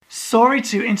Sorry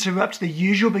to interrupt the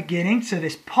usual beginning to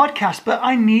this podcast, but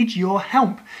I need your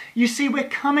help. You see, we're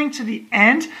coming to the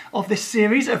end of this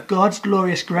series of God's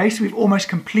glorious grace. We've almost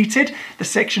completed the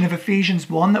section of Ephesians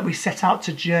 1 that we set out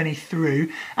to journey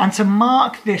through. And to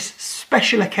mark this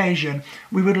special occasion,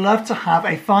 we would love to have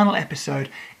a final episode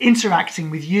interacting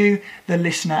with you, the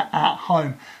listener at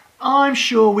home. I'm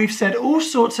sure we've said all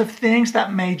sorts of things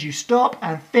that made you stop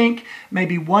and think,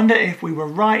 maybe wonder if we were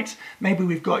right, maybe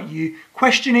we've got you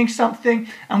questioning something,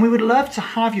 and we would love to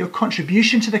have your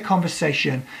contribution to the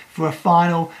conversation for a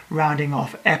final rounding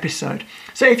off episode.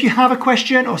 So if you have a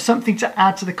question or something to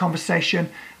add to the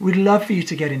conversation, we'd love for you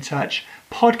to get in touch.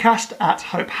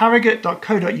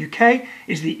 podcast@hopeharrogate.co.uk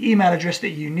is the email address that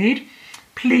you need.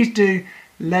 Please do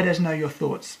let us know your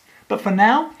thoughts. But for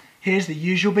now, here's the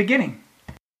usual beginning.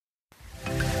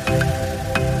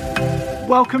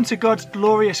 Welcome to God's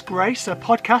Glorious Grace, a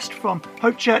podcast from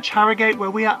Hope Church Harrogate,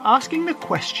 where we are asking the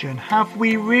question, have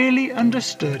we really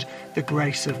understood the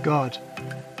grace of God?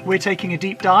 We're taking a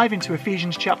deep dive into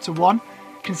Ephesians chapter 1,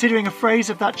 considering a phrase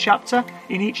of that chapter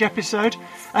in each episode,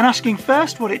 and asking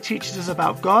first what it teaches us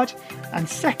about God, and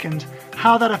second,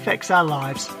 how that affects our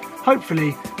lives,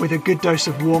 hopefully with a good dose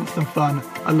of warmth and fun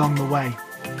along the way.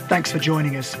 Thanks for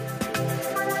joining us.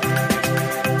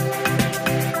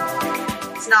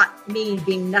 Not me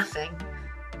being nothing,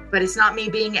 but it's not me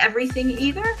being everything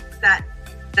either. That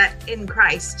in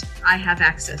Christ I have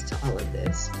access to all of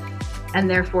this, and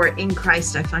therefore in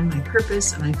Christ I find my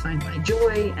purpose and I find my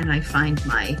joy and I find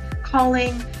my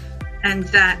calling, and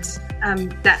that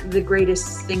the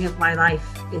greatest thing of my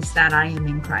life is that I am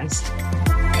in Christ.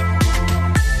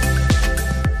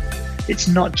 It's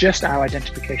not just our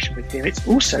identification with Him; it's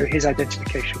also His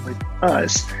identification with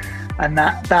us, and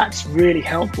that's really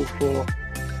helpful for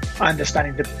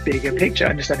understanding the bigger picture,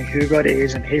 understanding who God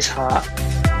is and His heart.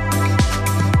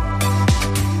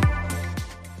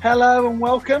 Hello and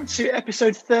welcome to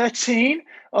episode 13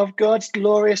 of God's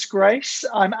Glorious Grace.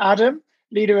 I'm Adam,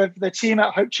 leader of the team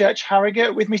at Hope Church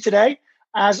Harrogate. With me today,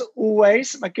 as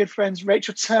always, my good friends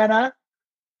Rachel Turner.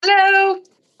 Hello.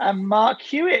 And Mark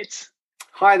Hewitt.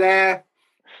 Hi there.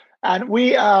 And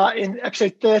we are in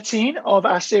episode 13 of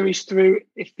our series through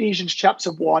Ephesians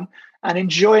chapter 1 and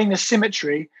enjoying the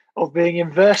symmetry of being in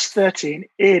verse 13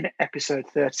 in episode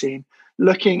 13,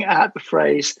 looking at the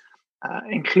phrase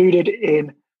included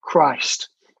in Christ.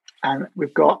 And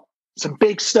we've got some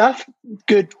big stuff,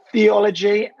 good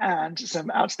theology, and some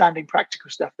outstanding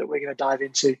practical stuff that we're going to dive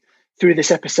into through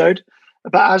this episode.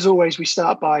 But as always, we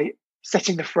start by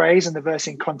setting the phrase and the verse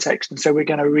in context. And so we're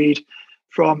going to read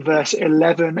from verse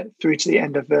 11 through to the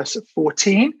end of verse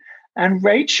 14. And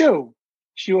Rachel,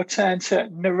 it's your turn to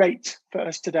narrate for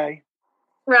us today.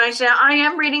 Right. Now, I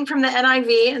am reading from the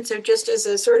NIV, and so just as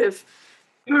a sort of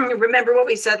remember what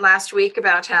we said last week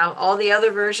about how all the other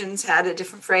versions had a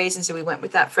different phrase, and so we went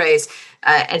with that phrase.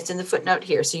 And it's in the footnote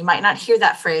here, so you might not hear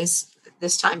that phrase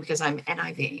this time because I'm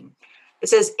NIV. It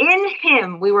says, "In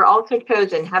Him we were also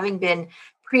chosen, having been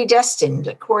predestined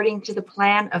according to the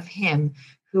plan of Him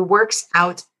who works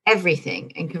out everything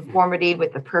in conformity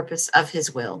with the purpose of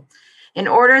His will, in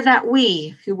order that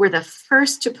we, who were the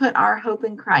first to put our hope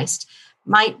in Christ,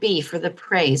 might be for the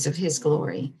praise of His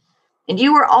glory. And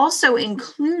you were also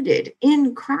included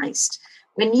in Christ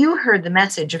when you heard the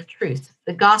message of truth,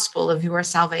 the gospel of your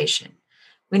salvation.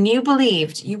 When you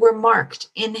believed, you were marked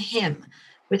in Him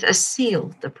with a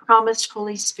seal, the promised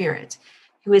Holy Spirit,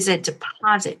 who is a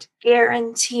deposit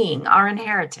guaranteeing our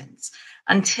inheritance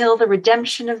until the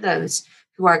redemption of those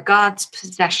who are God's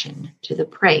possession to the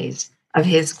praise of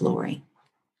His glory."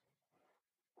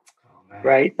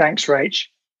 Great, thanks, Rach.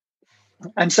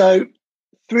 And so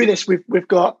through this, we've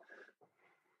got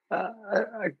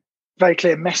a very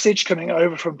clear message coming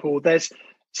over from Paul. There's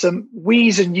some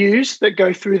we's and you's that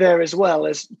go through there as well,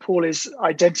 as Paul is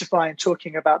identifying,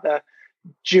 talking about the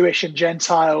Jewish and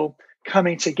Gentile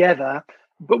coming together.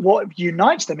 But what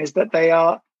unites them is that they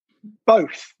are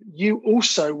both. You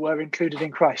also were included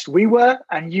in Christ. We were,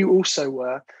 and you also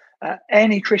were.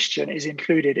 Any Christian is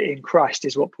included in Christ,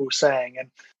 is what Paul's saying.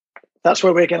 And that's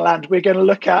where we're going to land. We're going to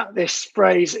look at this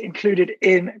phrase, included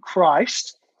in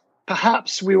Christ.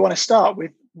 Perhaps we want to start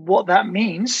with what that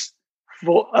means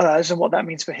for us and what that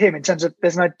means for Him in terms of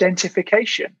there's an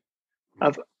identification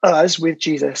of us with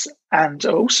Jesus and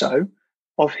also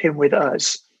of Him with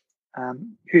us.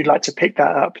 Who'd like to pick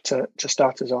that up to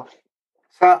start us off?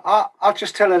 So I'll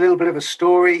just tell a little bit of a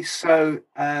story. So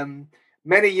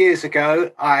many years ago,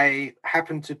 I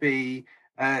happened to be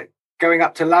going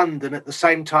up to London at the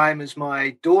same time as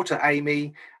my daughter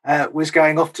Amy was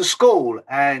going off to school,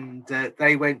 and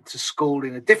they went to school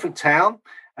in a different town.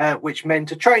 which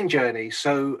meant a train journey.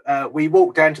 So we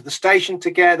walk down to the station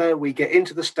together. We get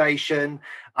into the station.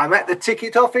 I'm at the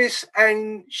ticket office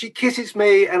and she kisses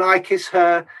me and I kiss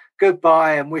her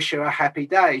goodbye and wish her a happy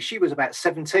day. She was about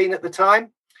 17 at the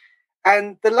time.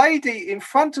 And the lady in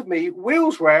front of me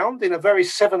wheels round in a very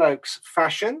Sevenoaks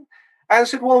fashion and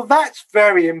said, well, that's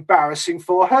very embarrassing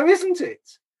for her, isn't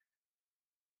it?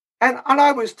 And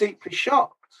I was deeply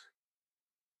shocked.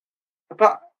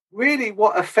 But really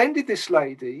what offended this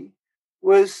lady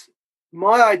was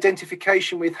my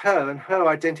identification with her and her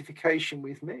identification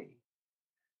with me.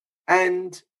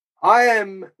 And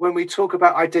when we talk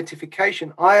about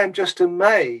identification, I am just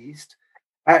amazed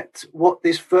at what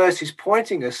this verse is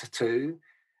pointing us to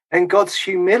and God's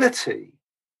humility,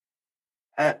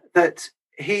 that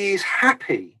he is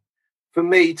happy for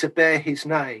me to bear his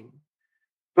name.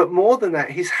 But more than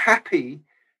that, he's happy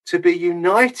to be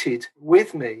united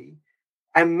with me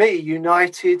and me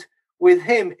united with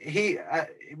him.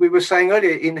 We were saying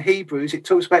earlier in Hebrews, it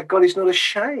talks about God is not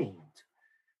ashamed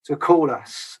to call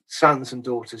us sons and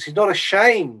daughters. He's not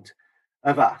ashamed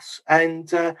of us.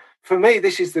 And for me,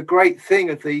 this is the great thing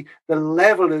of the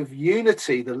level of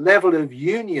unity, the level of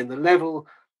union, the level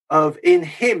of in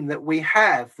him that we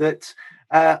have, that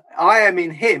I am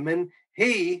in him and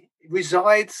he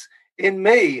resides in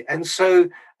me. And so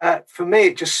for me,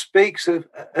 it just speaks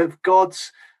of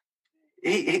God's,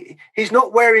 he's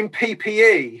not wearing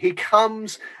PPE. He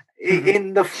comes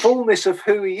in the fullness of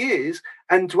who he is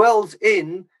and dwells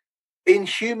in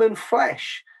human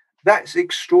flesh. That's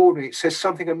extraordinary. It says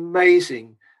something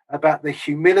amazing about the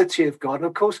humility of God. And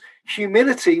of course,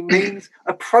 humility means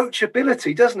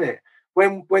approachability, doesn't it?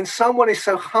 When someone is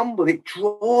so humble, it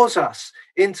draws us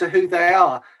into who they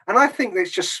are. And I think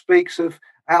this just speaks of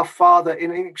our Father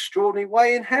in an extraordinary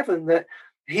way in heaven, that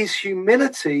his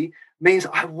humility means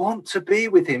I want to be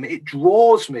with him. It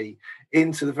draws me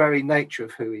into the very nature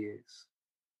of who he is.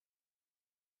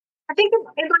 I think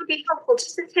it might be helpful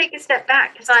just to take a step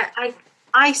back, because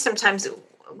I sometimes,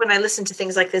 when I listen to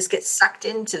things like this, get sucked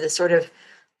into the sort of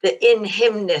the in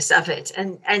himness of it.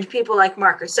 And people like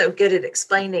Mark are so good at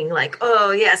explaining, like,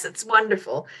 oh, yes, it's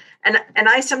wonderful. And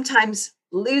I sometimes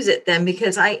lose it then,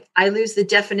 because I lose the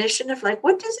definition of, like,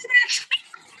 what does it actually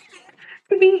mean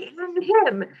to be in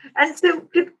him? And so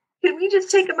could we just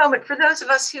take a moment for those of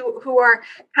us who are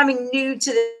coming new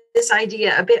to this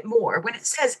idea a bit more? When it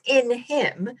says in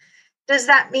him, what does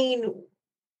that mean?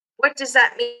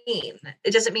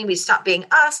 It doesn't mean we stop being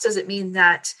us. Does it mean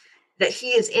that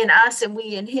he is in us and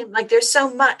we in him? Like, there's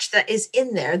so much that is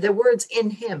in there. The words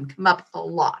in him come up a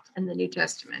lot in the New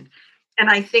Testament. And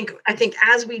I think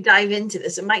as we dive into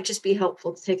this, it might just be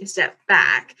helpful to take a step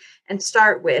back and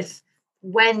start with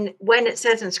when it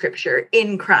says in Scripture,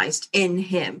 in Christ, in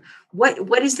him,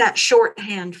 what is that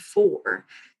shorthand for?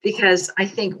 Because I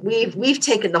think we've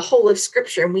taken the whole of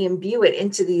Scripture and we imbue it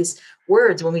into these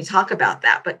words when we talk about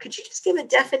that. But could you just give a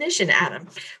definition, Adam,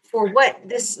 for what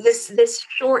this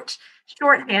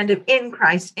shorthand of in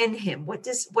Christ, in him, what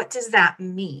does that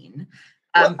mean?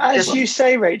 Well, as you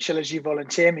say, Rachel, as you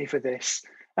volunteer me for this,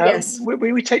 yes,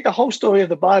 we take the whole story of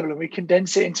the Bible and we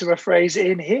condense it into a phrase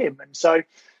in him. And so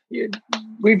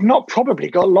we've not probably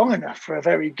got long enough for a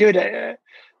very good at it.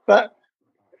 But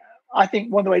I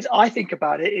think one of the ways I think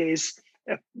about it is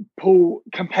Paul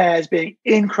compares being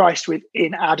in Christ with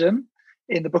in Adam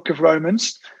in the book of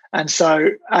Romans. And so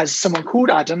as someone called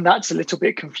Adam, that's a little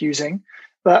bit confusing.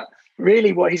 But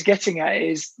really what he's getting at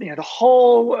is, the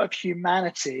whole of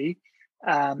humanity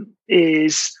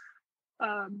is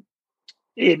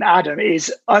in Adam,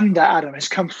 is under Adam, has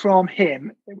come from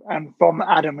him. And from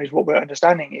Adam is what we're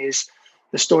understanding is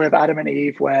the story of Adam and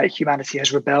Eve, where humanity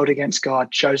has rebelled against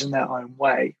God, chosen their own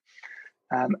way.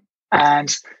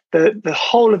 And the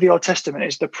whole of the Old Testament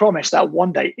is the promise that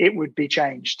one day it would be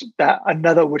changed, that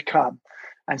another would come.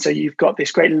 And so you've got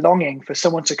this great longing for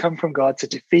someone to come from God to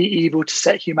defeat evil, to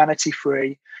set humanity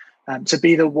free, to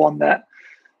be the one that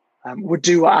would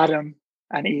do what Adam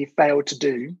and Eve failed to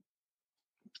do.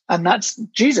 And that's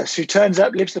Jesus, who turns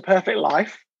up, lives the perfect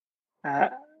life,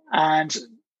 and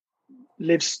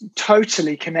lives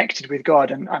totally connected with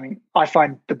God. And I mean, I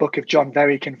find the book of John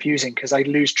very confusing because I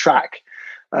lose track.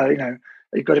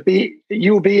 You've got to be,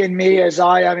 you will be in me as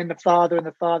I am in the Father, and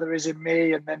the Father is in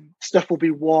me, and then stuff will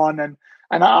be one. And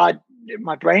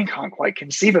my brain can't quite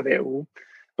conceive of it all.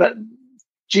 But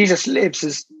Jesus lives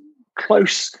as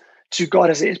close to God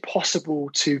as it is possible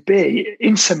to be,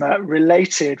 intimate,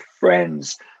 related,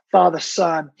 friends, Father,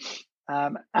 Son.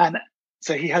 And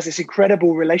so he has this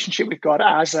incredible relationship with God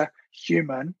as a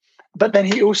human. But then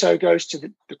he also goes to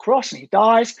the cross and he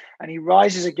dies and he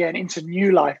rises again into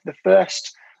new life, the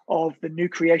first of the new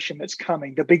creation that's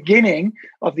coming, the beginning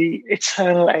of the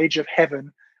eternal age of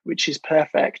heaven, which is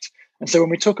perfect. And so when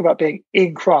we talk about being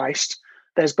in Christ,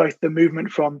 there's both the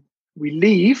movement from we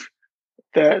leave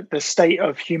the state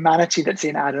of humanity that's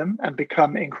in Adam and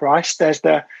become in Christ. There's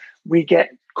we get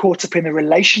caught up in the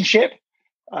relationship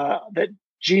that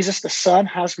Jesus, the Son,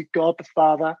 has with God the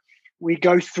Father. We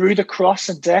go through the cross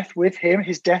and death with him.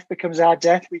 His death becomes our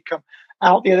death. We come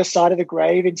out the other side of the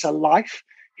grave into life.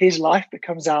 His life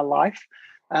becomes our life.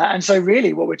 And so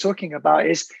really what we're talking about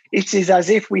is it is as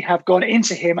if we have gone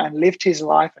into him and lived his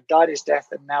life and died his death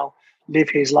and now live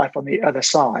his life on the other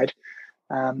side.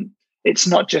 It's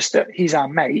not just that he's our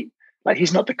mate. Like,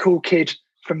 he's not the cool kid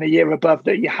from the year above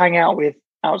that you hang out with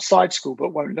outside school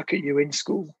but won't look at you in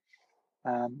school.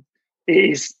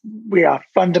 We are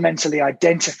fundamentally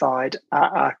identified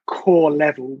at a core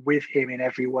level with him in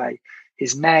every way.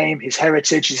 His name, his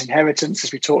heritage, his inheritance,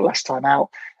 as we talked last time out,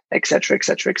 etc.,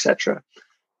 etc., etc.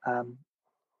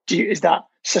 Is that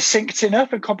succinct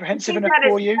enough and comprehensive enough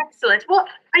for you? Excellent. Well,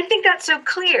 I think that's so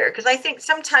clear, because I think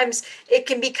sometimes it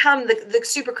can become the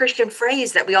super Christian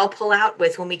phrase that we all pull out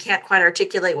with when we can't quite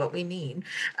articulate what we mean,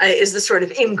 is the sort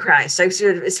of in Christ. So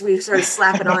we sort of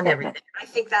slap it on everything. I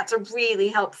think that's a really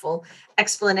helpful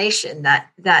explanation,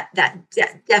 that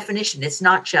definition. It's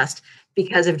not just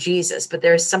because of Jesus, but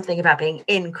there's something about being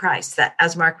in Christ that,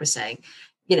 as Mark was saying,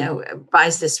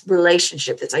 buys this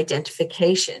relationship, this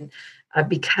identification,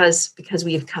 because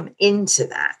we have come into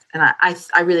that. And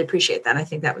I really appreciate that. I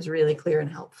think that was really clear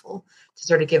and helpful to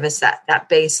sort of give us that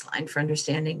baseline for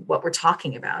understanding what we're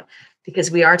talking about, because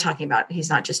we are talking about, he's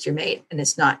not just your mate, and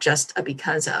it's not just a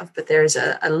because of, but there's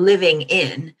a living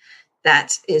in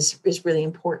that is really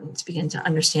important to begin to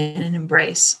understand and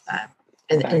embrace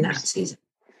in that season.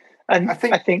 And I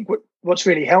think what's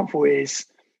really helpful is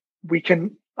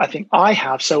I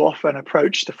have so often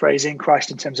approached the phrase in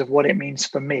Christ in terms of what it means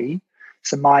for me,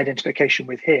 so my identification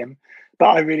with him. But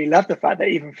I really love the fact that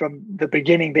even from the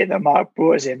beginning bit that Mark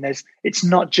brought us in, it's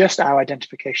not just our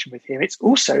identification with him, it's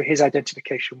also his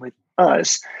identification with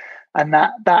us. And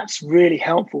that's really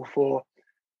helpful for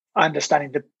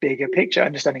understanding the bigger picture,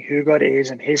 understanding who God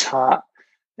is and his heart.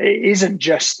 It isn't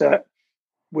just that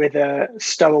we're the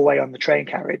stowaway on the train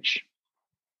carriage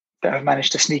that have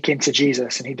managed to sneak into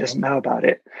Jesus and he doesn't know about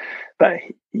it. But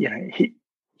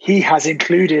he has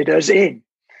included us in.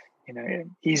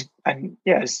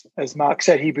 As Mark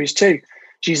said, Hebrews 2,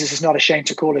 Jesus is not ashamed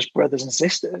to call us brothers and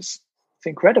sisters. It's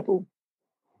incredible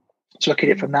to look at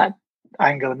it from that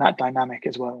angle and that dynamic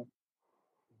as well.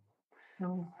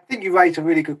 I think you raised a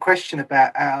really good question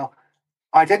about our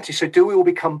identity. So do we all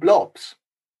become blobs?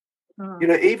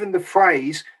 Even the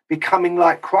phrase becoming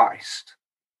like Christ,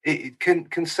 it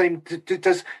can seem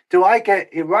do I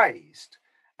get erased?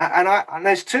 And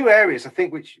there's two areas I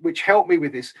think which help me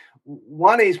with this.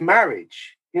 One is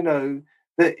marriage.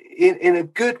 That in a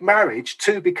good marriage,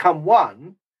 two become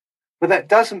one, but that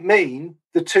doesn't mean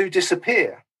the two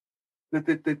disappear.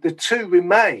 The two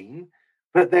remain,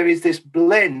 but there is this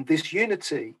blend, this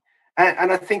unity.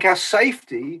 And I think our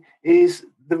safety is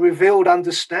the revealed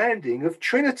understanding of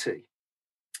Trinity.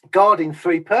 God in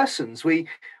three persons. We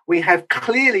have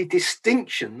clearly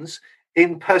distinctions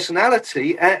in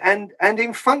personality and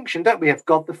in function, don't we? Have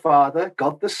God the Father,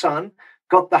 God the Son,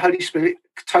 God the Holy Spirit,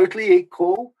 totally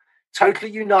equal,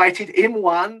 totally united in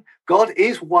one. God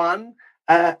is one,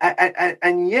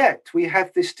 and yet we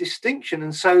have this distinction.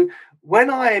 And so when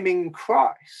I am in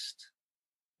Christ,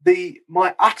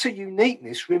 my utter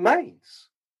uniqueness remains.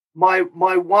 My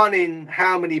one in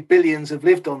how many billions have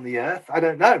lived on the earth? I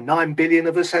don't know. 9 billion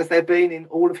of us has there been in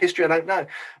all of history? I don't know.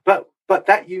 But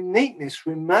that uniqueness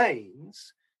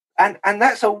remains, and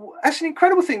that's an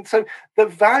incredible thing. So the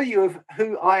value of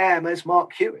who I am as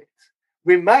Mark Hewitt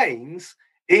remains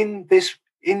in this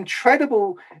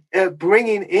incredible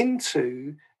bringing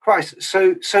into Christ.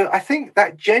 So I think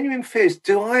that genuine fear is: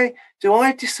 do I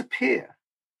disappear?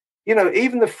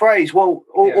 Even the phrase,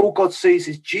 all God sees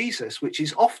is Jesus, which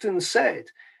is often said,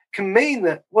 can mean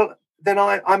that, then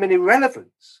I'm an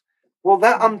irrelevance. Well,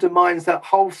 that undermines that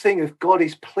whole thing of God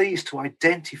is pleased to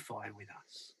identify with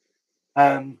us.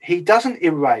 He doesn't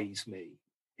erase me.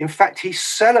 In fact, he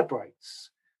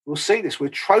celebrates. We'll see this. We're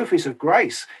trophies of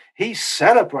grace. He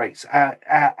celebrates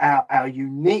our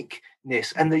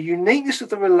uniqueness and the uniqueness of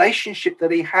the relationship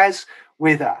that he has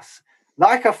with us.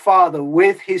 Like a father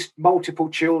with his multiple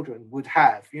children would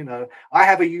have, I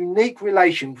have a unique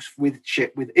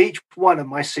relationship with each one of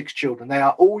my 6 children. They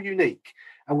are all unique,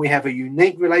 and we have a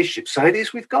unique relationship. So it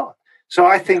is with God. So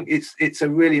I think it's a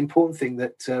really important thing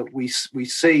that we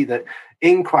see that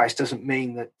in Christ doesn't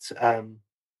mean that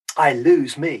I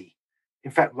lose me. In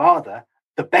fact, rather,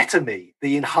 the better me,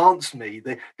 the enhanced me,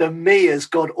 the me as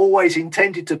God always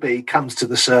intended to be comes to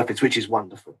the surface, which is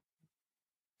wonderful.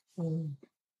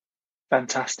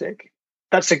 Fantastic.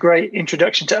 That's a great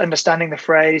introduction to understanding the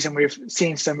phrase, and we've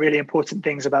seen some really important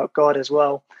things about God as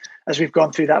well as we've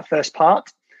gone through that first part.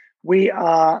 We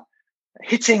are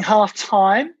hitting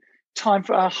half-time, time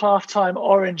for our half-time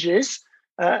oranges.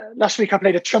 Last week I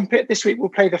played a trumpet. This week we'll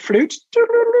play the flute.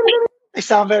 They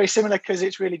sound very similar because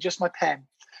it's really just my pen.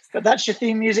 But that's your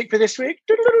theme music for this week.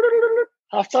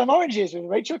 Half-time oranges with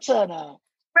Rachel Turner.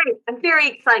 Great. I'm very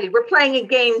excited. We're playing a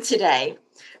game today.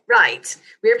 Right.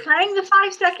 We're playing the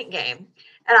 5-second game.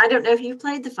 And I don't know if you've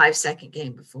played the 5-second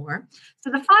game before.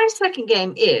 So the 5-second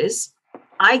game is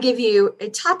I give you a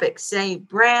topic, say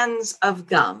brands of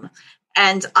gum.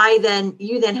 And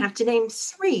you then have to name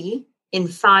 3 in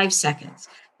 5 seconds.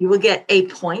 You will get a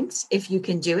point if you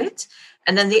can do it.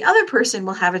 And then the other person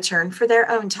will have a turn for their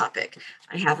own topic.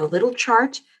 I have a little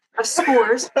chart of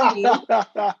scores for you. So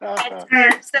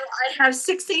I have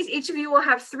 6 days. Each of you will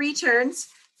have 3 turns,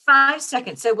 5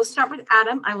 seconds. So we'll start with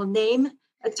Adam. I will name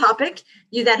a topic.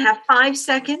 You then have 5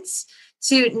 seconds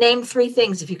to name 3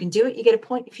 things. If you can do it, you get a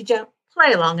point. If you don't,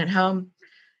 play along at home.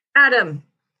 Adam,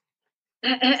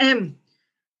 3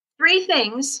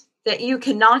 things that you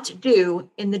cannot do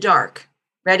in the dark.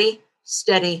 Ready,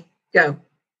 steady, go.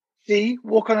 C,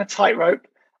 walk on a tightrope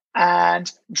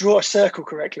and draw a circle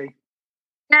correctly.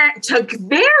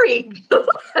 Very good.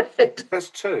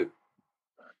 That's 2.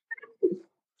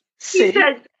 C, He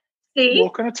said C.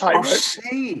 walk on a tightrope.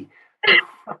 C.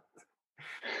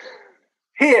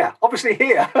 Here, obviously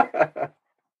here.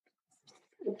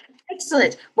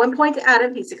 Excellent. 1 point to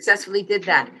Adam. He successfully did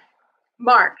that.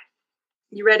 Mark,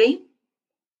 you ready?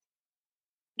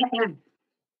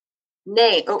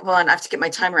 Name. Oh, hold on. I have to get my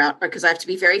timer out because I have to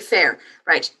be very fair.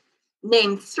 Right.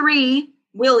 Name 3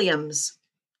 Williams.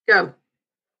 Go.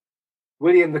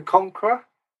 William the Conqueror.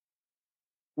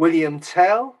 William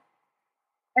Tell.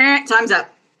 Time's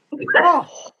up.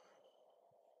 Oh,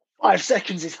 5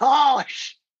 seconds is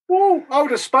harsh. ooh, I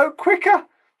would have spoke quicker.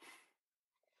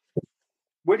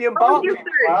 William What was Bartley, your third?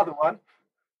 the other one.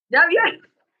 No, yeah.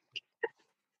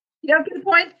 You don't get the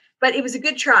point, but it was a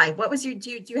good try. What was your,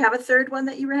 do you have a third one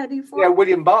that you were heading for? Yeah,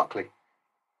 William Barclay.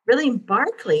 William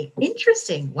Barclay.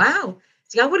 Interesting. Wow.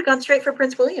 See, I would have gone straight for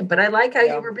Prince William, but I like how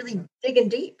you were really digging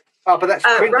deep. Oh, but that's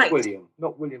Prince right. William,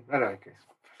 not William. Oh, no, okay.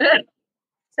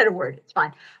 Said a word. It's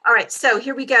fine. All right. So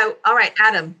here we go. All right,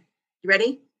 Adam, you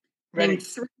ready? Ready. Name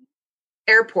 3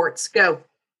 airports. Go.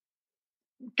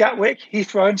 Gatwick,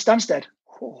 Heathrow, and Stansted.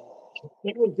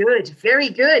 Very good. Very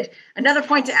good. Another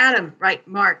point to Adam. Right,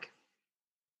 Mark.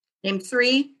 Name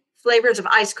 3 flavors of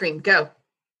ice cream. Go.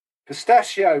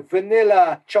 Pistachio,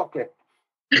 vanilla, chocolate.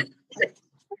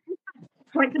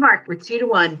 Point to Mark. We're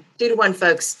 2-1. 2-1,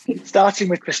 folks. Starting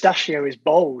with pistachio is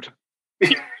bold.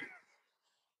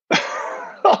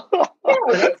 Oh,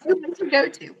 that's the one to go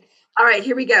to. All right,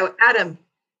 here we go. Adam,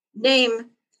 name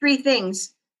 3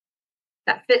 things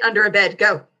that fit under a bed.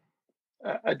 Go.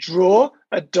 A drawer,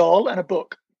 a doll, and a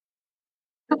book.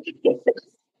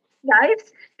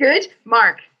 Nice. Good.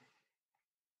 Mark,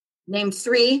 name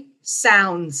 3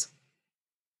 sounds.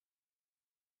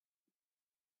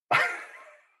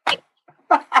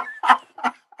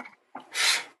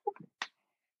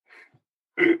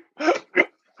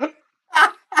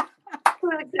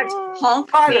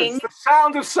 Honking. Silence, the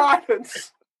sound of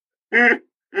silence. Fine.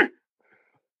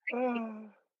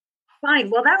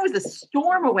 Well, that was a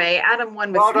storm away. Adam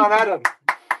won with Well 3 done, Adam.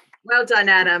 Well done,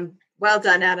 Adam. Well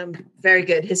done, Adam. Very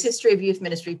good. His history of youth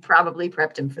ministry probably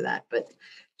prepped him for that, but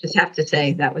just have to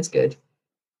say that was good.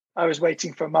 I was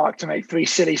waiting for Mark to make 3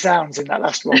 silly sounds in that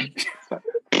last one.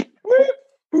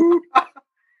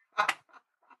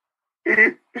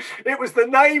 It was the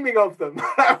naming of them.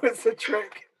 That was the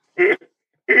trick.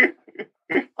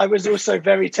 I was also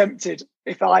very tempted,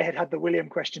 if I had the William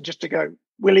question, just to go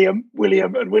William,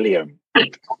 William, and William.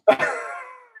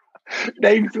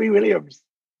 Name 3 Williams.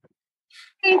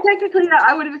 Hey, technically,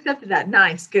 I would have accepted that.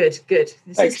 Nice. Good. Good.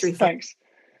 This history. Thanks.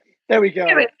 There we go.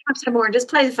 Anyway, have some more. Just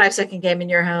play the 5-second game in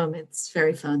your home. It's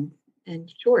very fun and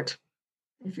short.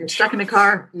 If you're stuck in a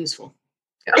car, useful.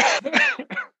 Go.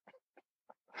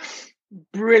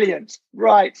 Brilliant.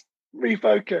 Right.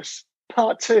 Refocus.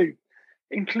 Part 2.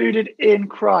 Included in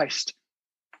Christ.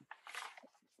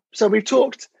 So we've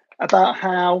talked about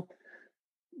how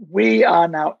we are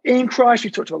now in Christ.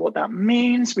 We've talked about what that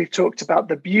means. We've talked about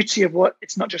the beauty of what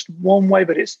it's not just one way,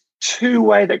 but it's 2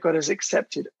 way that God has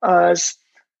accepted us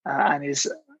and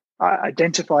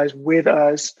identifies with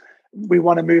us. We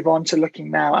want to move on to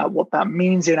looking now at what that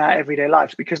means in our everyday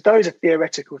lives, because those are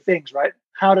theoretical things, right?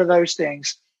 How do those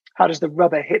things How does the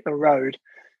rubber hit the road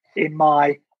in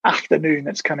my afternoon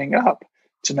that's coming up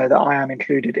to know that I am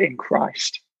included in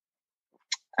Christ?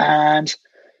 And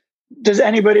does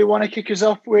anybody want to kick us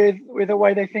off with a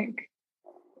way they think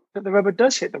that the rubber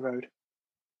does hit the road?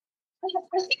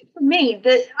 I think for me,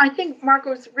 I think Mark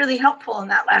was really helpful in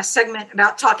that last segment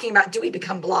about talking about, do we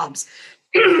become blobs?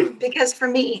 Because for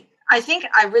me, I think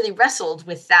I really wrestled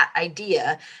with that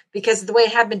idea, because the way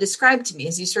it had been described to me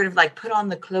is you sort of like put on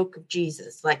the cloak of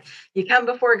Jesus. Like you come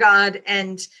before God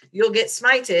and you'll get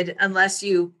smited unless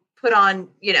you put on,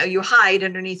 you hide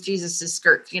underneath Jesus's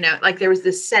skirt, like there was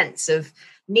this sense of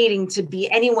needing to be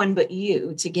anyone but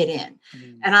you to get in.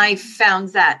 And I found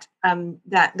that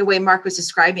that the way Mark was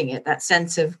describing it, that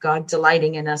sense of God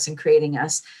delighting in us and creating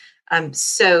us,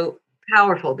 so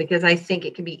powerful, because I think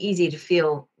it can be easy to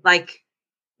feel like,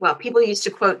 well, people used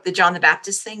to quote the John the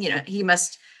Baptist thing, he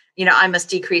must, I must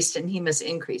decrease and he must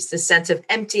increase, this sense of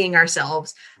emptying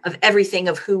ourselves of everything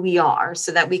of who we are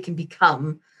so that we can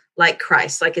become like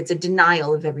Christ, like it's a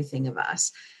denial of everything of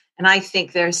us. And I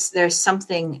think there's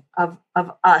something of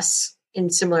us in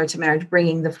similar to marriage,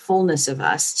 bringing the fullness of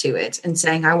us to it and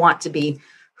saying, I want to be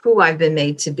who I've been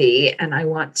made to be. And I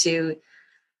want to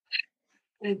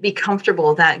be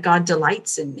comfortable that God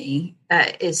delights in me,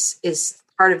 is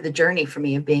part of the journey for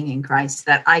me of being in Christ,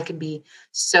 that I can be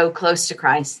so close to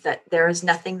Christ that there is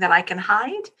nothing that I can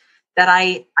hide, that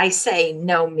I say,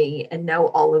 know me and know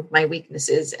all of my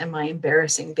weaknesses and my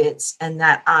embarrassing bits, and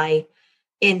that I,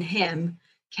 in him,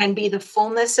 can be the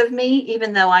fullness of me,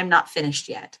 even though I'm not finished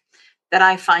yet. That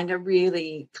I find a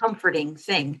really comforting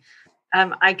thing.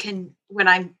 I can, when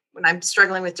I'm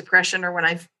struggling with depression, or when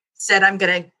I've said I'm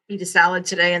going to eat a salad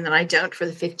today and then I don't for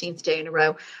the 15th day in a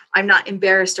row, I'm not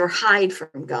embarrassed or hide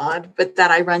from God, but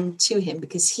that I run to him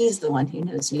because he's the one who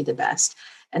knows me the best,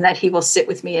 and that he will sit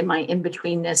with me in my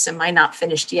in-betweenness and my not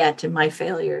finished yet and my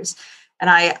failures. And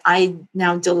I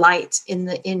now delight in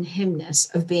the in himness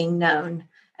of being known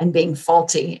and being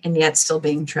faulty and yet still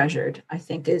being treasured, I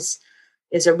think is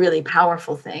a really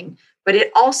powerful thing. But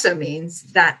it also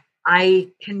means that I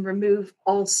can remove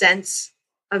all sense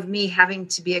of me having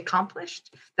to be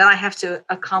accomplished, that I have to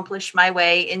accomplish my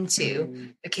way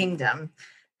into the kingdom,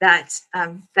 that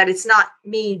it's not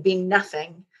me being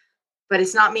nothing, but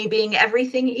it's not me being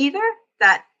everything either,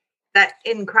 that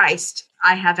in Christ,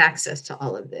 I have access to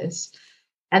all of this.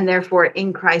 And therefore,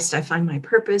 in Christ, I find my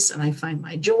purpose and I find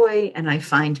my joy and I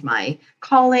find my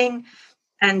calling.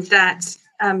 And that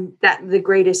the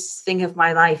greatest thing of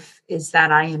my life is that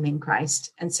I am in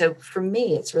Christ. And so for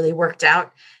me, it's really worked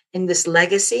out in this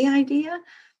legacy idea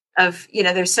of,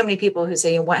 there's so many people who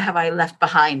say, what have I left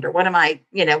behind? Or what am I,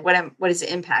 what is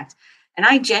the impact? And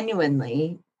I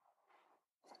genuinely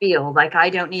feel like I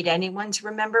don't need anyone to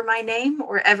remember my name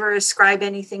or ever ascribe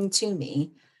anything to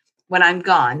me when I'm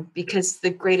gone, because the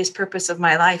greatest purpose of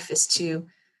my life is to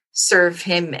serve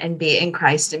him and be in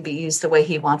Christ and be used the way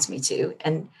he wants me to.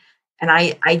 And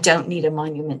I don't need a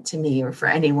monument to me or for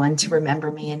anyone to remember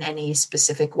me in any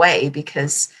specific way,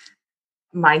 because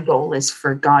my goal is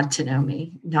for God to know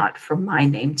me, not for my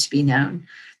name to be known.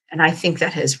 And I think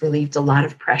that has relieved a lot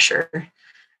of pressure.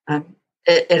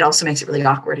 It also makes it really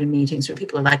awkward in meetings when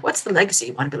people are like, what's the legacy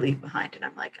you want to leave behind? And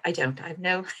I'm like, I have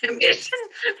no ambition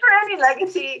for any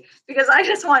legacy, because I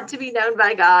just want to be known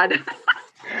by God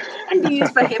and be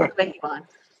used by him the way he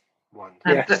wants.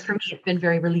 Yes. But for me, it's been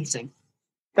very releasing.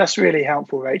 That's really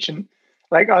helpful, Rach. And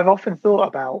I've often thought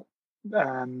about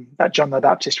that John the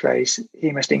Baptist phrase,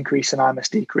 he must increase and I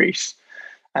must decrease.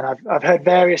 And I've heard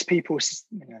various people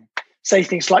say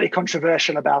things slightly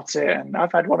controversial about it. And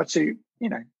I've had one or two,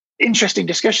 interesting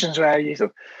discussions where you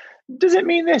thought, does it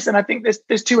mean this? And I think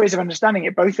there's two ways of understanding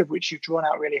it, both of which you've drawn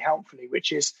out really helpfully,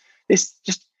 which is this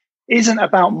just isn't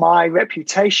about my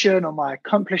reputation or my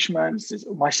accomplishments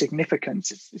or my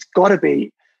significance. It's got to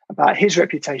be about his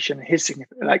reputation, his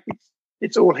significance. Like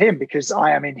it's all him, because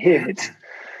I am in him. It's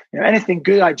anything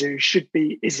good I do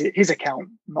is his account,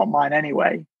 not mine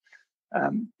anyway.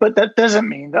 But that doesn't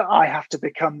mean that I have to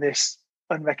become this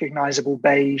unrecognizable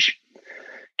beige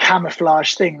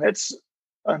camouflage thing that's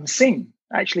unseen.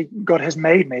 Actually, God has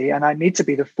made me, and I need to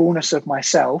be the fullness of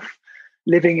myself,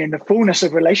 living in the fullness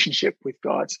of relationship with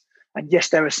God. And yes,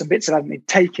 there are some bits that I need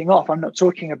taking off. I'm not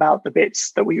talking about the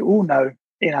bits that we all know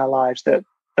in our lives that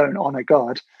don't honor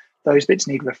God. Those bits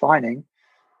need refining.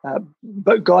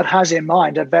 But God has in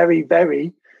mind a very,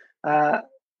 very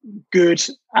good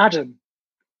Adam,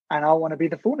 and I want to be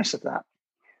the fullness of that.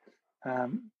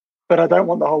 But I don't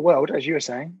want the whole world, as you were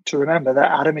saying, to remember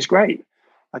that Adam is great.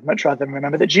 I'd much rather them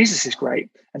remember that Jesus is great.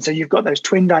 And so you've got those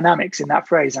twin dynamics in that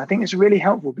phrase. And I think it's really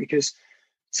helpful, because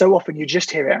so often you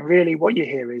just hear it, and really what you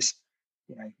hear is,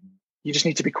 you just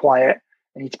need to be quiet.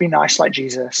 You need to be nice like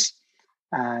Jesus,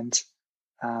 and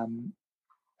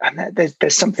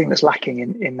there's something that's lacking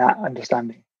in that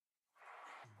understanding.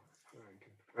 Very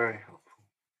good, very helpful.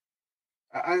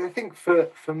 I think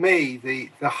for me,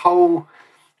 the whole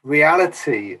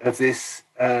reality of this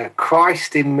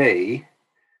Christ in me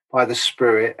by the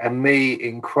Spirit and me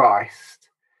in Christ,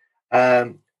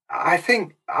 I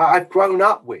think I've grown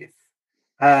up with,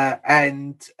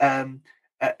 and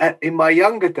in my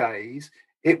younger days,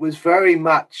 it was very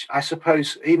much, I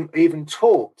suppose, even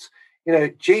taught,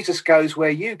 Jesus goes where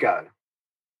you go.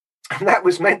 And that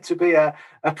was meant to be a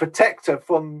protector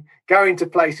from going to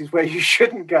places where you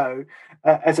shouldn't go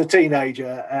as a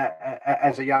teenager,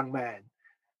 as a young man.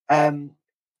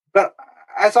 But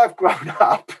as I've grown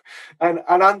up and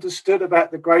understood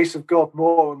about the grace of God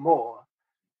more and more,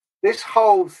 this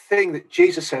whole thing that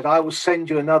Jesus said, I will send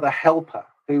you another helper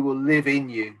who will live in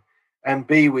you and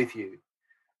be with you,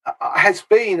 has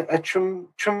been a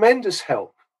tremendous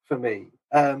help for me.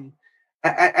 And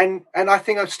I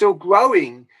think I'm still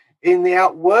growing in the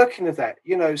outworking of that,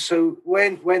 so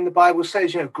when the Bible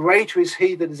says, greater is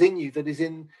he that is in you that is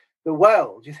in the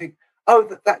world, you think,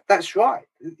 oh, that's right.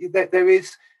 That there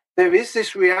is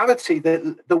this reality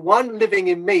that the one living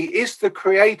in me is the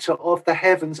creator of the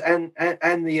heavens and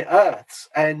the earths,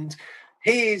 and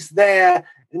he is there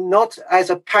not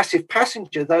as a passive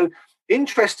passenger, though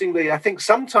interestingly, I think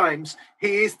sometimes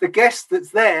he is the guest that's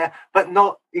there but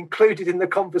not included in the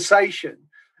conversation.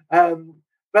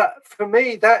 But for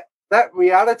me, that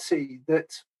reality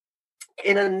that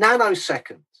in a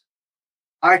nanosecond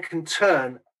I can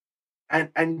turn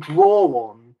and draw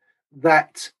on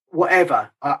that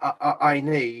whatever I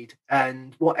need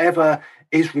and whatever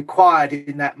is required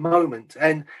in that moment.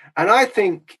 And I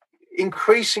think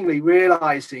increasingly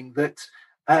realizing that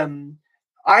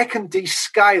I can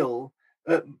descale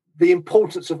the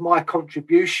importance of my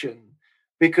contribution,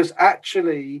 because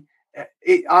actually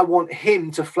I want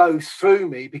him to flow through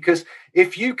me. Because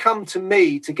if you come to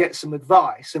me to get some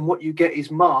advice and what you get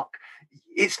is Mark,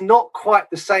 it's not quite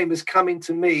the same as coming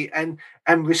to me and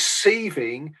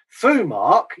receiving through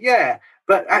Mark,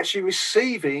 but actually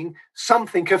receiving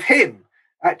something of him.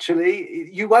 Actually,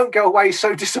 you won't go away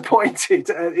so disappointed,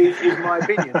 is my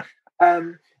opinion.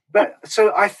 But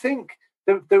so I think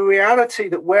the reality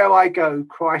that where I go,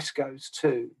 Christ goes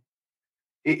too,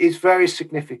 it is very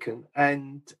significant,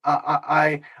 and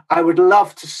I would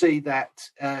love to see that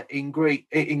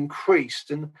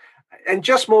increased, and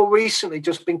just more recently,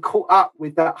 just been caught up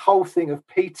with that whole thing of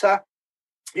Peter,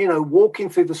 walking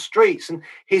through the streets, and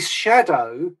his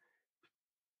shadow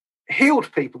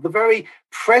healed people. The very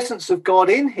presence of God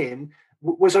in him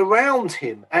was around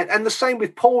him, and the same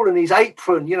with Paul and his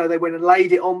apron. They went and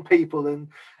laid it on people, and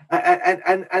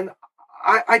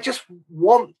I just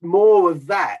want more of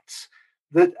that.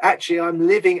 That actually I'm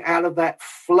living out of that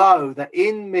flow, that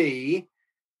in me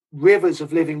rivers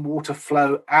of living water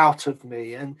flow out of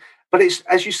me. But it's,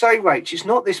 as you say, Rach, it's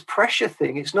not this pressure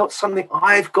thing. It's not something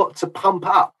I've got to pump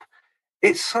up.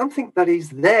 It's something that is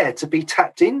there to be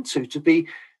tapped into, to be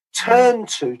turned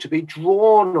to be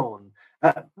drawn on.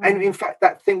 And in fact,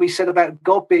 that thing we said about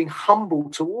God being humble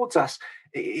towards us,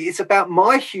 it's about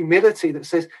my humility that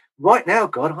says, right now,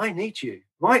 God, I need you.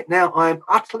 Right now, I am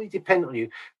utterly dependent on you.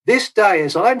 This day,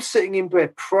 as I'm sitting in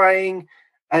bed praying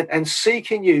and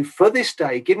seeking you for this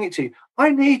day, giving it to you,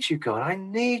 I need you, God. I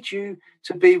need you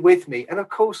to be with me. And of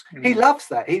course, he loves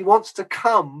that. He wants to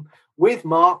come with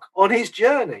Mark on his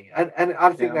journey. And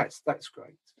I think that's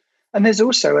great. And there's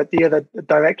also the other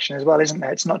direction as well, isn't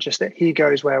there? It's not just that he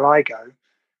goes where I go,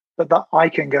 but that I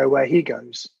can go where he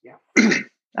goes. Yeah.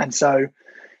 And so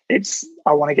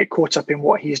I want to get caught up in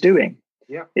what he's doing.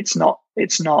 Yeah. It's not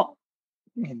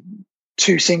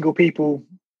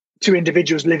two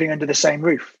individuals living under the same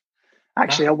roof.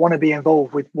 Actually, I want to be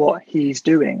involved with what he's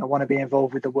doing. I want to be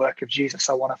involved with the work of Jesus.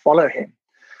 I want to follow him.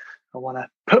 I want to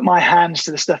put my hands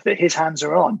to the stuff that his hands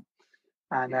are on.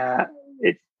 And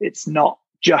it's not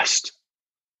just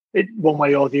one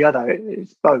way or the other.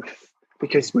 It's both,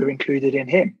 because we're included in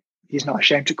him. He's not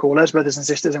ashamed to call us brothers and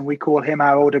sisters, and we call him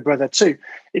our older brother too.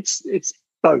 It's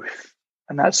both.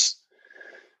 And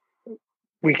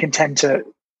we can tend to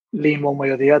lean one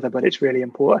way or the other, but it's really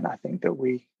important, I think, that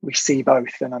we see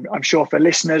both. And I'm sure for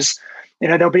listeners,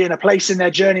 they'll be in a place in their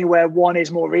journey where one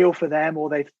is more real for them, or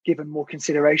they've given more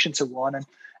consideration to one, and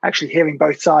actually hearing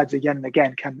both sides again and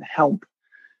again can help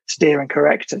steer and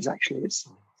correct us. Actually, it's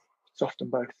often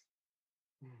both.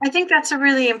 I think that's a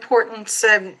really important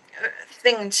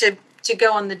thing to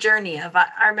go on the journey of. I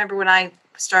remember when I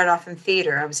started off in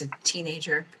theater, I was a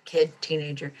teenager,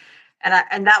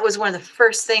 And that was one of the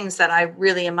first things that I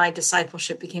really in my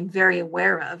discipleship became very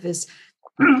aware of, is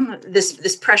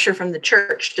this pressure from the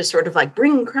church to sort of like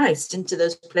bring Christ into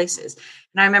those places.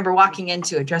 And I remember walking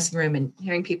into a dressing room and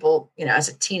hearing people, as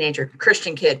a teenager,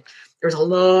 Christian kid, there was a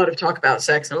lot of talk about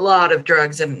sex and a lot of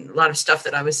drugs and a lot of stuff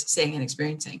that I was seeing and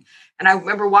experiencing. And I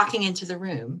remember walking into the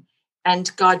room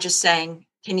and God just saying,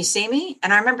 "Can you see me?"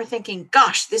 And I remember thinking,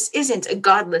 gosh, this isn't a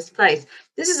godless place.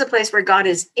 This is a place where God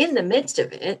is in the midst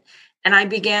of it. And I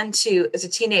began to, as a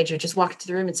teenager, just walk into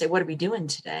the room and say, "What are we doing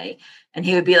today?" And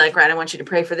he would be like, "Right, I want you to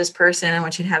pray for this person. I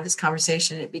want you to have this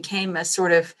conversation." It became a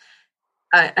sort of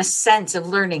a sense of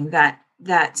learning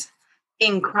that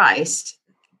in Christ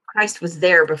was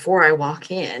there before I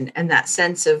walk in. And that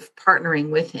sense of partnering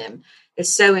with him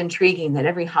is so intriguing, that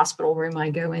every hospital room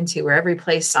I go into, or every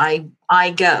place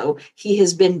I go, he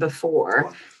has been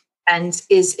before and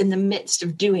is in the midst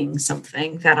of doing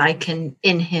something that I can,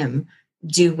 in him,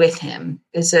 do with him.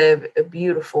 Is a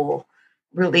beautiful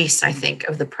release, I think,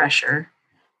 of the pressure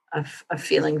of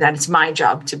feeling that it's my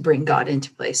job to bring God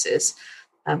into places,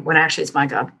 when actually it's my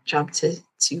job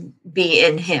to be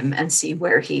in him and see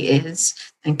where he is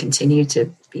and continue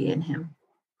to be in him.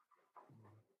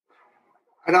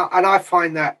 And I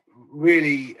find that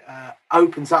really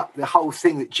opens up the whole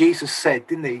thing that Jesus said,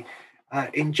 didn't he,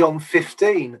 in John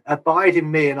 15, "Abide in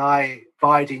me and I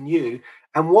abide in you."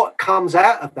 And what comes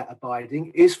out of that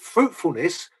abiding is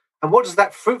fruitfulness. And what does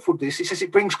that fruitfulness? It says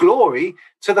it brings glory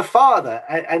to the Father.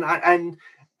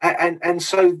 And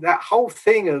so that whole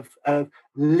thing of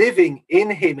living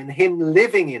in him and him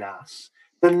living in us,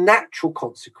 the natural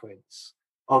consequence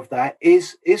of that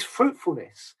is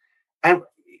fruitfulness. And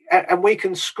we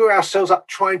can screw ourselves up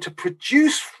trying to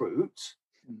produce fruit,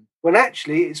 when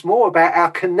actually it's more about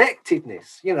our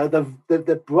connectedness.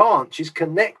 The branch is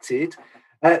connected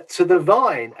to the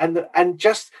vine, and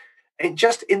just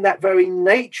in that very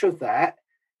nature of that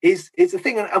is the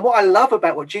thing. And what I love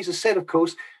about what Jesus said, of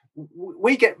course,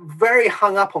 we get very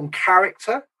hung up on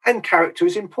character, and character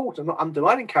is important. I'm not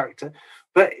undermining character,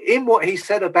 but in what he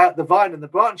said about the vine and the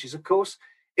branches, of course,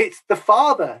 it's the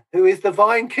Father who is the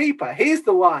vine keeper. He's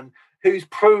the one who's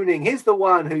pruning. He's the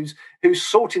one who's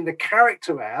sorting the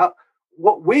character out.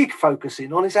 What we're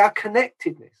focusing on is our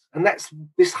connectedness. And that's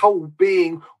this whole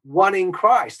being one in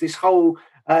Christ. This whole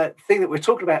thing that we're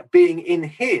talking about, being in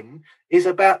him, is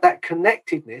about that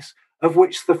connectedness, of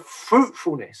which the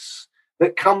fruitfulness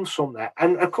that comes from that.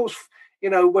 And of course,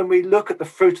 when we look at the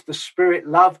fruit of the Spirit,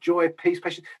 love, joy, peace,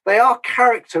 patience, they are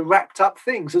character wrapped up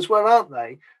things as well, aren't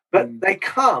they? But they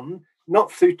come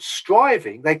not through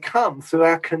striving, they come through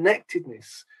our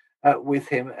connectedness with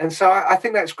him. And so I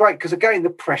think that's great, because again, the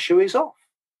pressure is off.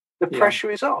 The pressure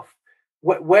is off.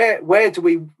 Where do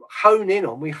we hone in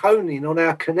on? We hone in on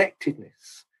our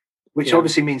connectedness, which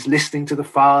obviously means listening to the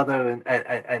Father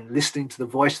and listening to the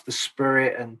voice of the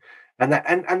Spirit and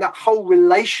that whole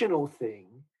relational thing,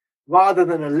 rather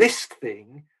than a list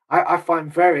thing, I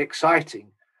find very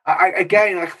exciting. I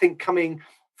think coming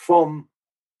from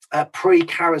a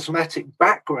pre-charismatic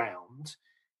background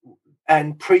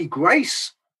and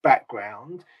pre-grace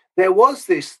background, there was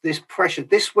this pressure.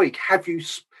 This week, have you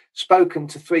spoken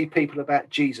to 3 people about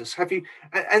Jesus? Have you?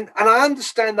 And I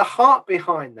understand the heart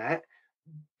behind that,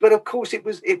 but of course it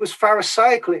was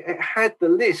Pharisaical. It had the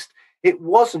list. It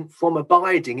wasn't from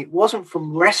abiding. It wasn't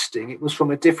from resting. It was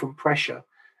from a different pressure.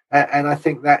 And I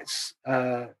think that's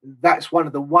one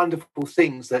of the wonderful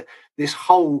things that this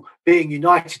whole being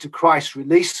united to Christ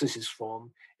releases us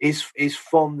from, is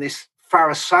from this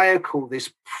Pharisaical,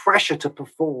 this pressure to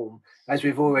perform, as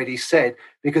we've already said,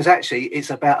 because actually it's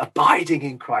about abiding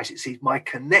in Christ. It's my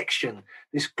connection,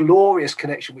 this glorious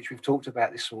connection, which we've talked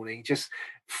about this morning, just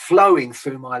flowing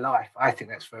through my life. I think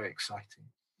that's very exciting.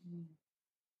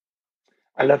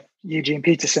 I love Eugene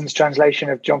Peterson's translation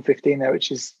of John 15 there,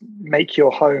 which is "make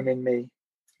your home in me."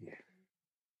 Yeah.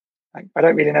 I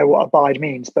don't really know what abide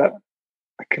means, but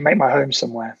I can make my home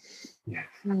somewhere. Yes.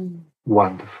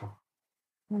 Wonderful.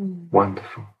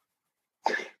 Wonderful.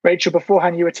 Rachel,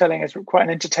 beforehand, you were telling us quite an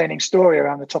entertaining story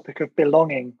around the topic of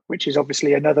belonging, which is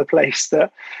obviously another place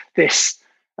that this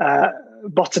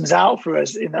bottoms out for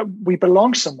us, in that we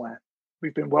belong somewhere.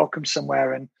 We've been welcomed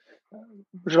somewhere. And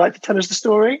would you like to tell us the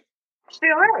story?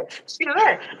 Sure.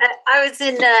 I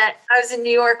was in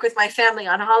New York with my family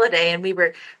on holiday, and we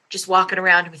were just walking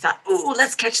around, and we thought, "Oh,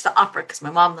 let's catch the opera," because my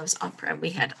mom loves opera, and we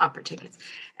had opera tickets.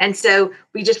 And so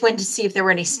we just went to see if there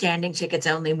were any standing tickets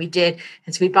only, and we did.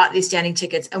 And so we bought these standing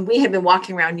tickets, and we had been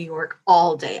walking around New York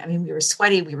all day. I mean, we were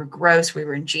sweaty, we were gross, we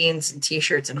were in jeans and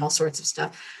T-shirts and all sorts of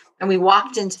stuff. And we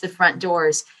walked into the front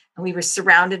doors, and we were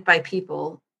surrounded by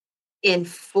people in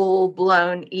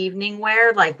full-blown evening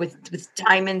wear, like with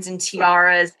diamonds and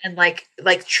tiaras and like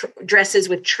dresses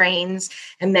with trains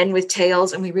and men with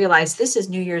tails. And we realized this is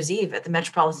New Year's Eve at the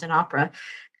Metropolitan Opera.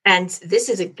 And this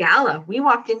is a gala. We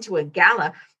walked into a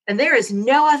gala, and there is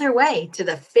no other way to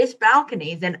the fifth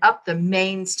balcony than up the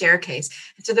main staircase.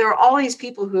 And so there are all these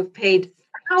people who have paid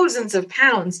thousands of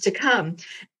pounds to come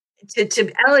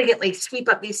to elegantly sweep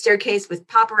up these staircases with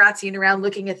paparazzi around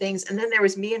looking at things. And then there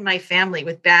was me and my family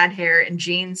with bad hair and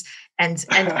jeans and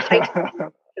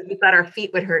we thought our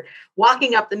feet would hurt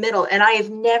walking up the middle. And I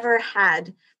have never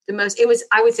had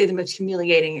I would say the most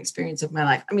humiliating experience of my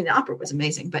life. I mean, the opera was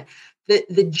amazing, but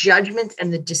the judgment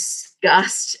and the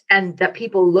disgust and that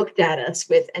people looked at us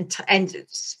with and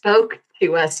spoke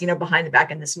to us, behind the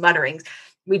back and this mutterings,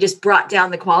 we just brought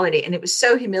down the quality. And it was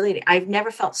so humiliating. I've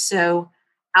never felt so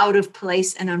out of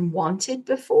place and unwanted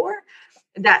before.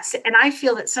 And I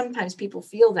feel that sometimes people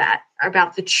feel that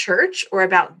about the church or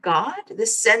about God,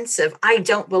 this sense of, I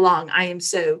don't belong. I am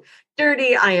so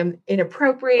dirty. I am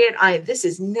inappropriate. I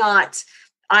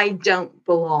don't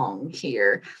belong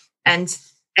here. And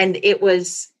it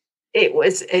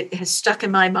has stuck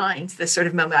in my mind, this sort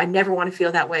of moment. I never want to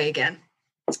feel that way again.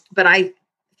 But I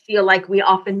feel like we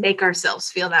often make ourselves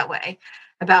feel that way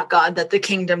about God, that the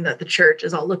kingdom, that the church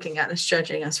is all looking at us,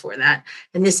 judging us for that.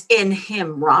 And this in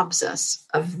him robs us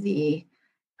of the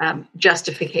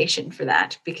justification for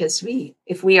that, because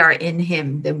if we are in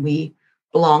him, then we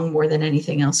belong more than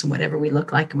anything else, and whatever we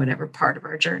look like and whatever part of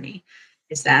our journey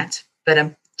is that.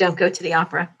 But don't go to the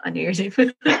opera on New Year's Eve.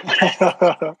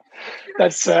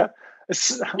 That's I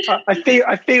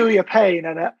feel your pain,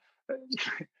 and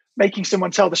making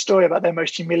someone tell the story about their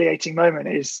most humiliating moment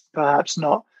is perhaps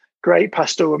not great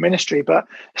pastoral ministry, but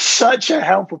such a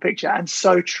helpful picture and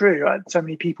so true. So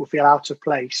many people feel out of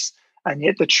place, and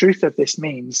yet the truth of this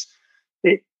means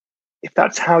if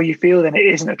that's how you feel, then it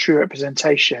isn't a true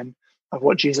representation of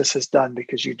what Jesus has done,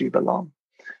 because you do belong.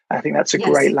 And I think that's a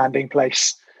great landing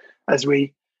place as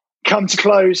we come to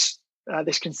close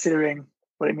this, considering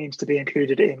what it means to be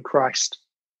included in Christ.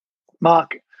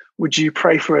 Mark, would you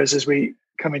pray for us as we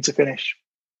come in to finish?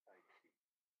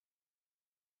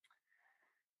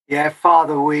 Yeah,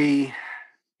 Father, we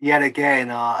yet again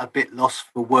are a bit lost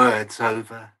for words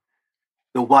over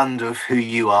the wonder of who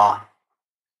you are,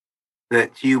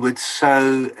 that you would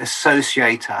so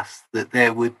associate us, that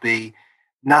there would be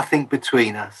nothing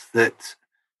between us, that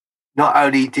not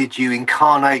only did you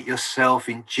incarnate yourself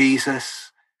in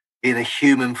Jesus in a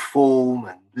human form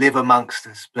and live amongst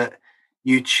us, but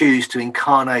you choose to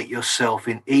incarnate yourself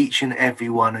in each and every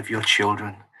one of your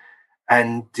children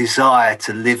and desire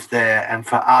to live there, and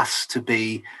for us to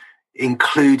be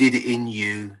included in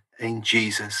you, in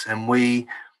Jesus. And we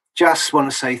just want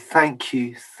to say thank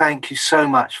you so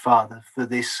much, Father, for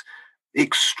this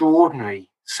extraordinary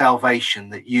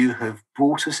salvation that you have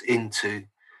brought us into.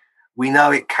 We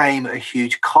know it came at a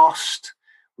huge cost.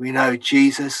 We know,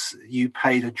 Jesus, you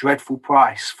paid a dreadful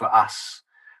price for us.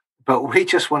 But we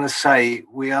just want to say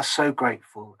we are so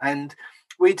grateful. And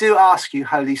we do ask you,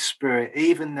 Holy Spirit,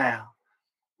 even now,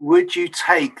 would you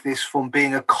take this from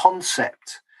being a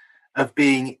concept of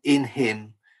being in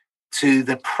him to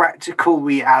the practical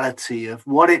reality of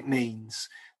what it means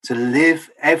to live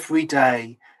every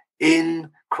day in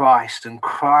Christ and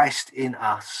Christ in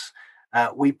us.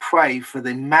 We pray for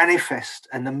the manifest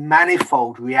and the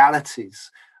manifold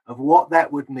realities of what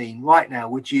that would mean right now.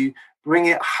 Would you bring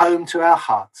it home to our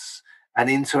hearts and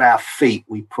into our feet,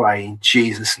 we pray in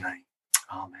Jesus' name.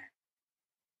 Amen.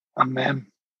 Amen.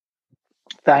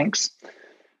 Thanks.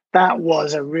 That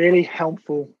was a really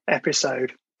helpful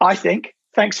episode, I think.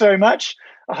 Thanks very much.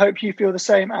 I hope you feel the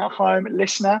same at home,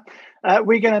 listener.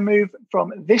 We're going to move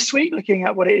from this week, looking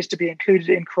at what it is to be included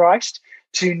in Christ,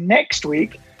 to next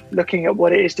week, looking at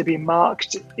what it is to be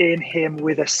marked in him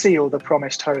with a seal, the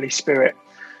promised Holy Spirit.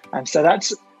 And so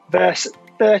that's verse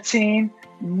 13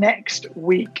 next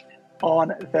week on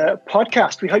the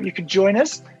podcast. We hope you can join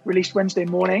us, released Wednesday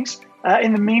mornings.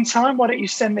 In the meantime, why don't you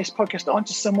send this podcast on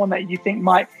to someone that you think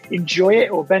might enjoy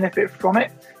it or benefit from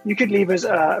it? You could leave us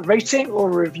a rating or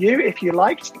a review if you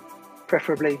liked,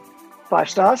 preferably 5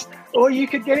 stars, or you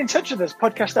could get in touch with us,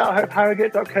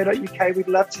 podcast@hopeharrogate.co.uk. We'd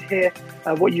love to hear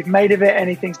what you've made of it,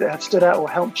 any things that have stood out or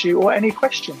helped you, or any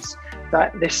questions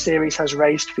that this series has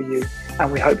raised for you,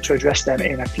 and we hope to address them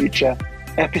in a future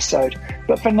episode.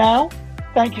 But for now,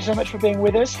 thank you so much for being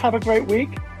with us. Have a great week.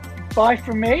 Bye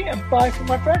from me and bye from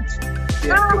my friends.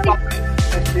 Yeah, goodbye.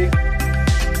 Thank you.